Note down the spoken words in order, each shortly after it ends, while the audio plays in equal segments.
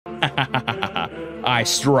I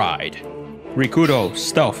stride. Rikudo,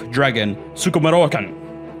 Stealth, Dragon, Sukumarokan.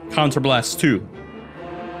 Counterblast 2.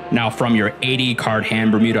 Now from your 80 card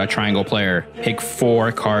hand Bermuda Triangle player, pick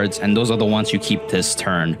 4 cards and those are the ones you keep this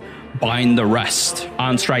turn. Bind the rest.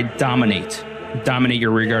 On stride, dominate. Dominate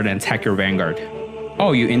your rearguard and attack your vanguard.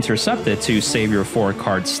 Oh, you intercepted to save your 4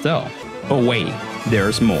 cards still. But wait,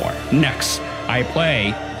 there's more. Next, I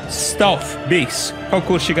play Stealth Beast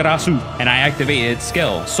Koku Shigarasu, and I activate its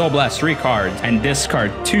skill, Soul Blast 3 cards, and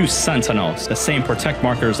discard 2 Sentinels, the same protect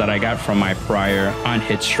markers that I got from my prior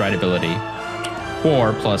unhit stride ability.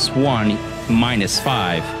 4 plus 1 minus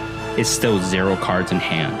 5 is still 0 cards in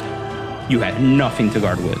hand. You had nothing to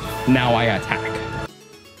guard with. Now I attack.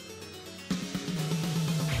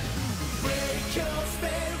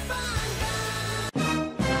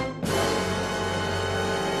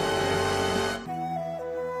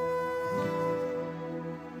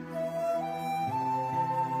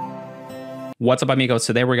 What's up, amigos?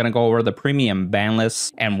 Today we're going to go over the premium ban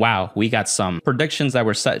list, and wow, we got some predictions that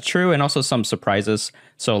were set true and also some surprises.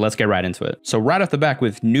 So let's get right into it. So right off the back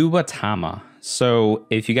with Nubatama. So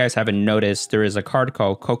if you guys haven't noticed, there is a card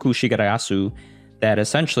called Koku Shigarasu that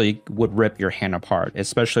essentially would rip your hand apart,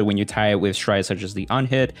 especially when you tie it with strides such as the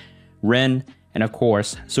Unhit, Rin, and of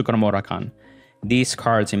course, Sukuramurakan. These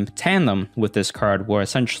cards in tandem with this card will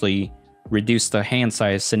essentially reduce the hand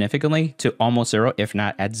size significantly to almost 0, if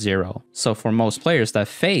not at 0. So for most players that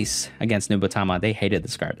face against Nubatama, they hated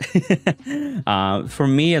this card. For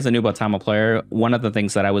me as a Nubatama player, one of the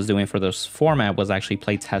things that I was doing for this format was actually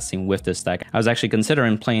play testing with this deck. I was actually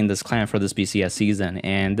considering playing this clan for this BCS season,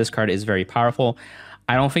 and this card is very powerful.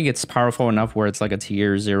 I don't think it's powerful enough where it's like a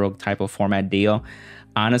tier 0 type of format deal.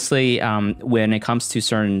 Honestly, when it comes to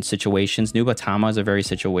certain situations, Nubatama is a very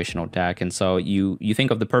situational deck. And so you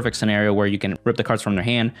think of the perfect scenario where you can rip the cards from their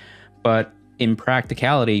hand. But in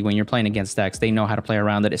practicality, when you're playing against decks, they know how to play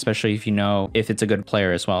around it, especially if you know if it's a good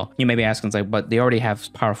player as well. You may be asking, like, but they already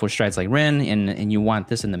have powerful strides like Rin, and you want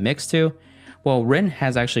this in the mix too? Well, Rin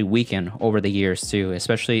has actually weakened over the years too,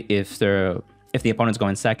 especially if the opponent's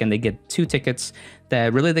going second, they get 2 tickets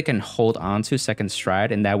that really they can hold on to second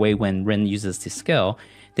stride, and that way when Rin uses the skill,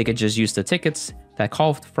 they could just use the tickets that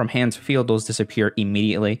call from hand to field, those disappear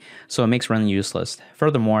immediately, so it makes Rin useless.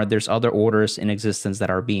 Furthermore, there's other orders in existence that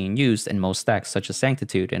are being used in most decks, such as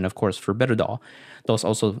Sanctitude and of course Forbidden. Those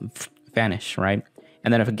also vanish, right?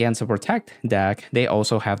 And then if against a Protect deck, they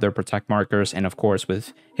also have their Protect markers, and of course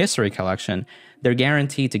with History Collection, they're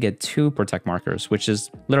guaranteed to get 2 Protect markers, which is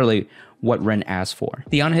literally what Rin asked for.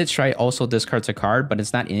 The Unhit Strike also discards a card, but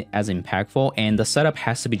it's not as impactful, and the setup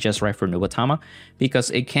has to be just right for Nubatama, because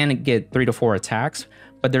it can get 3 to 4 attacks,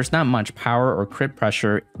 but there's not much power or crit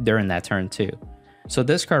pressure during that turn too. So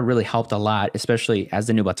this card really helped a lot, especially as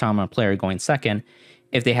the Nubatama player going second.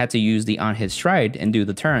 If they had to use the Unhit Stride and do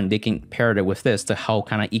the turn, they can pair it with this to help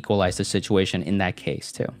kind of equalize the situation in that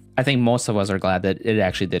case too. I think most of us are glad that it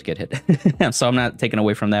actually did get hit. So I'm not taking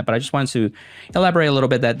away from that, but I just wanted to elaborate a little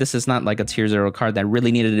bit that this is not like a tier 0 card that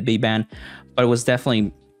really needed to be banned, but it was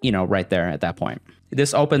definitely, you know, right there at that point.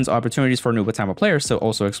 This opens opportunities for Nubatama players to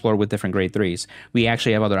also explore with different grade 3s. We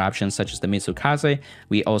actually have other options such as the Mitsukaze.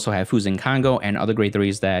 We also have Fuzen Kango and other grade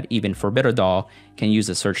 3s that even Forbidden can use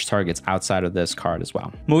to search targets outside of this card as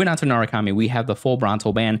well. Moving on to Narukami, we have the full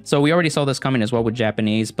Bronto ban. So we already saw this coming as well with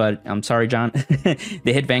Japanese, but I'm sorry, John.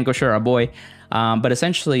 They hit Vanquisher, our boy. But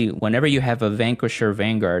essentially, whenever you have a Vanquisher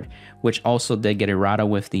Vanguard, which also did get errata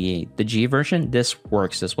with the G version, this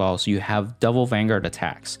works as well. So you have double Vanguard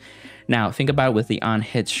attacks. Now, think about it with the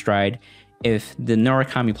Unhit Stride. If the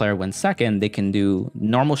Narukami player went second, they can do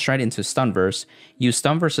normal stride into Stunverse, use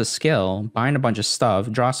Stunverse's skill, bind a bunch of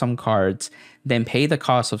stuff, draw some cards, then pay the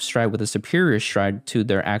cost of stride with a superior stride to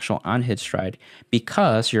their actual Unhit Stride,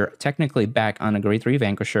 because you're technically back on a grade 3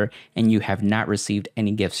 Vanquisher and you have not received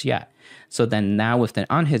any gifts yet. So then now with the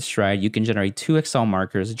Unhit Stride, you can generate 2 Excel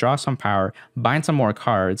markers, draw some power, bind some more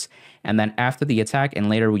cards, and then after the attack and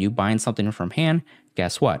later when you bind something from hand,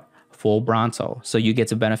 guess what? Full Bronto. So you get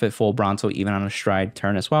to benefit full Bronto even on a stride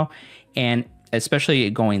turn as well. And especially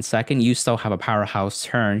going second, you still have a powerhouse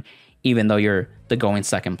turn, even though you're the going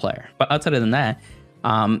second player. But outside of that,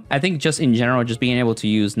 I think just in general, just being able to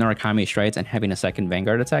use Narukami strides and having a second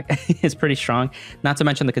Vanguard attack is pretty strong. Not to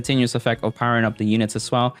mention the continuous effect of powering up the units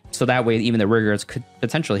as well. So that way, even the riggers could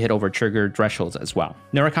potentially hit over trigger thresholds as well.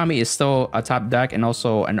 Narukami is still a top deck and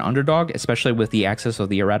also an underdog, especially with the access of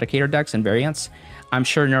the Eradicator decks and variants. I'm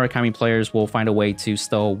sure Narukami players will find a way to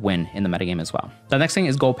still win in the metagame as well. The next thing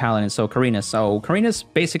is Gold Paladin, so Karinas. So Karinas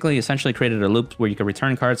basically essentially created a loop where you can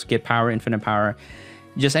return cards, get power, infinite power.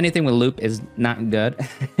 Just anything with loop is not good,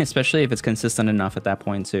 especially if it's consistent enough at that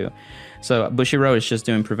point too. So Bushiroad is just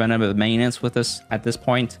doing preventative maintenance with us at this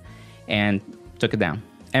point and took it down.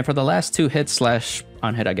 And for the last 2 hits slash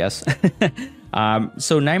unhit, I guess.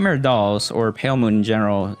 So Nightmare Dolls, or Pale Moon in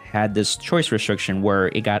general, had this choice restriction where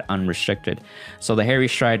it got unrestricted. So the Harry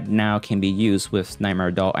Stride now can be used with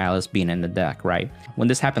Nightmare Doll Alice being in the deck, right? When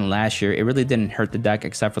this happened last year, it really didn't hurt the deck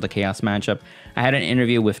except for the Chaos matchup. I had an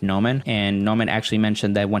interview with Noman, and Noman actually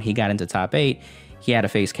mentioned that when he got into top 8, he had to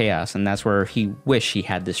face Chaos, and that's where he wished he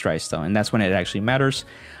had this stride still, and that's when it actually matters.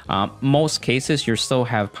 Most cases, you still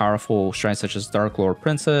have powerful strides such as Dark Lord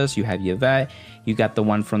Princess, you have Yvette, you got the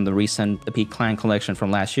one from the Peak Clan collection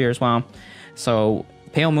from last year as well. So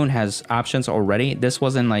Pale Moon has options already. This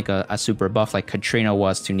wasn't like a super buff like Katrina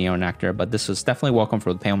was to Neo Nectar, but this is definitely welcome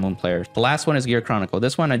for the Pale Moon players. The last one is Gear Chronicle.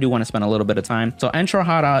 This one I do want to spend a little bit of time. So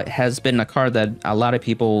Entrojada has been a card that a lot of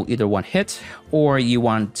people either want hit, or you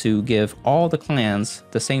want to give all the clans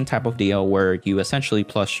the same type of deal where you essentially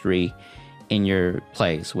 +3 in your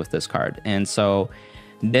plays with this card. And so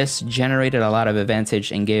this generated a lot of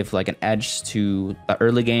advantage and gave like an edge to the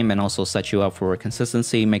early game, and also set you up for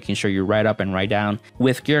consistency, making sure you ride up and ride down.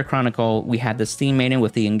 With Gear Chronicle, we had the Steam Maiden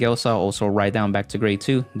with the Ingilsa also ride down back to grade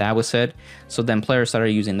 2. That was it. So then players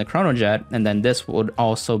started using the Chrono Jet, and then this would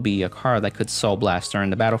also be a card that could Soul Blast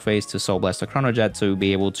during the battle phase to Soul Blast the Chrono Jet to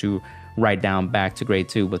be able to ride down back to grade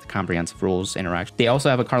 2 with comprehensive rules interaction. They also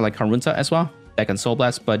have a card like Karunta as well that can Soul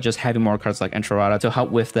Blast, but just having more cards like Entrojada to help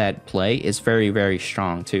with that play is very, very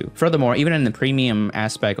strong too. Furthermore, even in the premium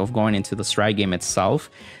aspect of going into the stride game itself,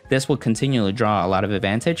 this will continually draw a lot of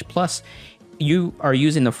advantage. Plus, you are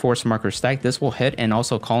using the Force Marker stack, this will hit, and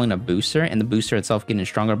also calling a booster, and the booster itself getting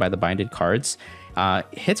stronger by the binded cards.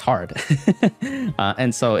 Hits hard.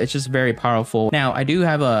 And so it's just very powerful. Now, I do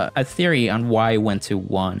have a theory on why it went to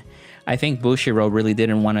 1. I think Bushiroad really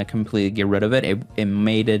didn't want to completely get rid of it. It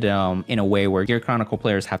made it in a way where Gear Chronicle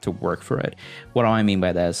players have to work for it. What do I mean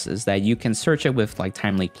by this is that you can search it with like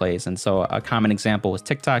time leak plays. And so a common example is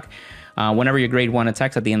TikTok. Whenever your grade 1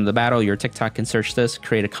 attacks at the end of the battle, your TikTok can search this,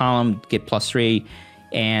 create a column, get +3.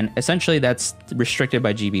 And essentially that's restricted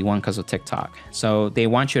by GB1 because of TikTok. So they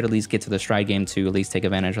want you to at least get to the stride game to at least take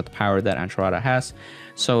advantage of the power that Entrojada has.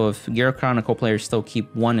 So if Gear Chronicle players still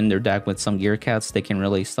keep 1 in their deck with some Gear Cats, they can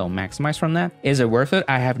really still maximize from that. Is it worth it?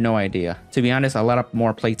 I have no idea. To be honest, a lot of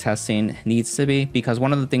more play testing needs to be, because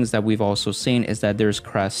one of the things that we've also seen is that there's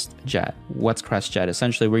Crest Jet. What's Crest Jet?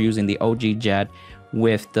 Essentially, we're using the OG Jet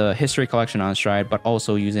with the history collection on stride, but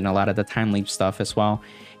also using a lot of the time leap stuff as well,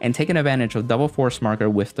 and taking advantage of double Force Marker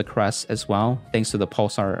with the crest as well, thanks to the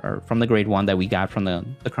pulsar from the grade 1 that we got from the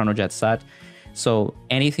Chrono Jet set. So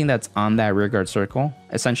anything that's on that rearguard circle,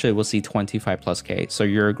 essentially we'll see 25+K. So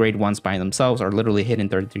your grade 1s by themselves are literally hitting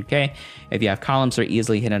 33K. If you have columns, they're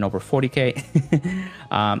easily hitting over 40K.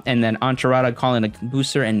 And then Entrojada calling a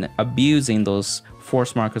booster and abusing those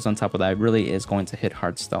Force Markers on top of that really is going to hit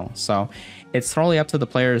hard still. So it's totally up to the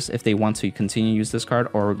players if they want to continue to use this card,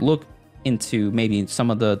 or look into maybe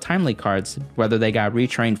some of the timely cards, whether they got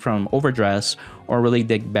retrained from overdress, or really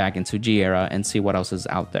dig back into G era and see what else is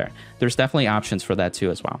out there. There's definitely options for that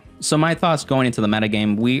too as well. So my thoughts going into the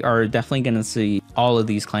metagame, we are definitely going to see all of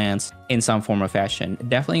these clans in some form or fashion.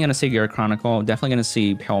 Definitely going to see Gear Chronicle, definitely going to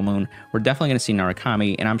see Pale Moon, we're definitely going to see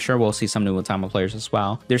Narukami, and I'm sure we'll see some new Utama players as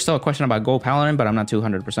well. There's still a question about Gold Paladin, but I'm not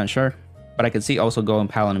 200% sure. But I could see also Gold and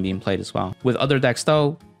Paladin being played as well. With other decks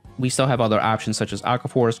though, we still have other options such as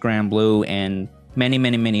Aquaforce, Granblue, and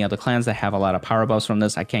many other clans that have a lot of power buffs from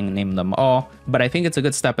this. I can't name them all, but I think it's a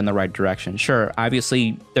good step in the right direction. Sure,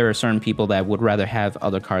 obviously there are certain people that would rather have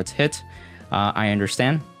other cards hit. I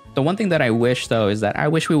understand. The one thing that I wish though is that I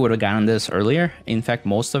wish we would have gotten this earlier. In fact,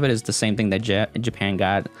 most of it is the same thing that Japan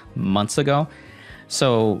got months ago.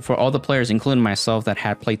 So for all the players, including myself, that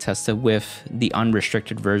had play tested with the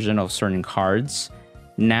unrestricted version of certain cards,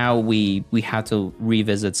 now we have to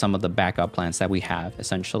revisit some of the backup plans that we have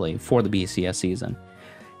essentially for the BCS season.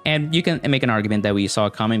 And you can make an argument that we saw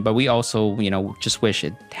it coming, but we also, you know, just wish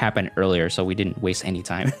it happened earlier so we didn't waste any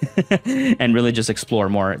time and really just explore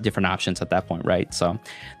more different options at that point, right? So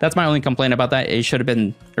that's my only complaint about that. It should have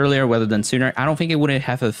been earlier rather than sooner. I don't think it would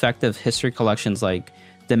have effective history collections like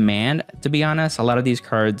Demand, to be honest. A lot of these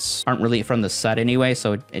cards aren't really from the set anyway,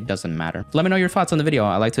 so it doesn't matter. Let me know your thoughts on the video.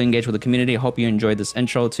 I like to engage with the community. I hope you enjoyed this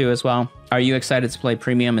intro too as well. Are you excited to play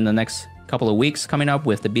premium in the next couple of weeks coming up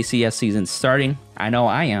with the BCS season starting. I know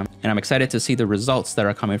I am, and I'm excited to see the results that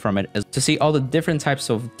are coming from it, to see all the different types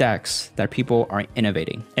of decks that people are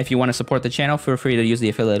innovating. If you want to support the channel, feel free to use the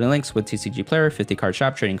affiliated links with TCG Player, 50 Card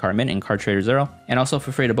Shop, Trading Card Mint, and Card Trader Zero. And also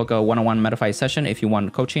feel free to book a one-on-one Metafy session if you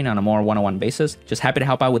want coaching on a more one-on-one basis. Just happy to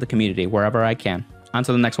help out with the community wherever I can. On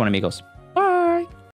to the next one, amigos.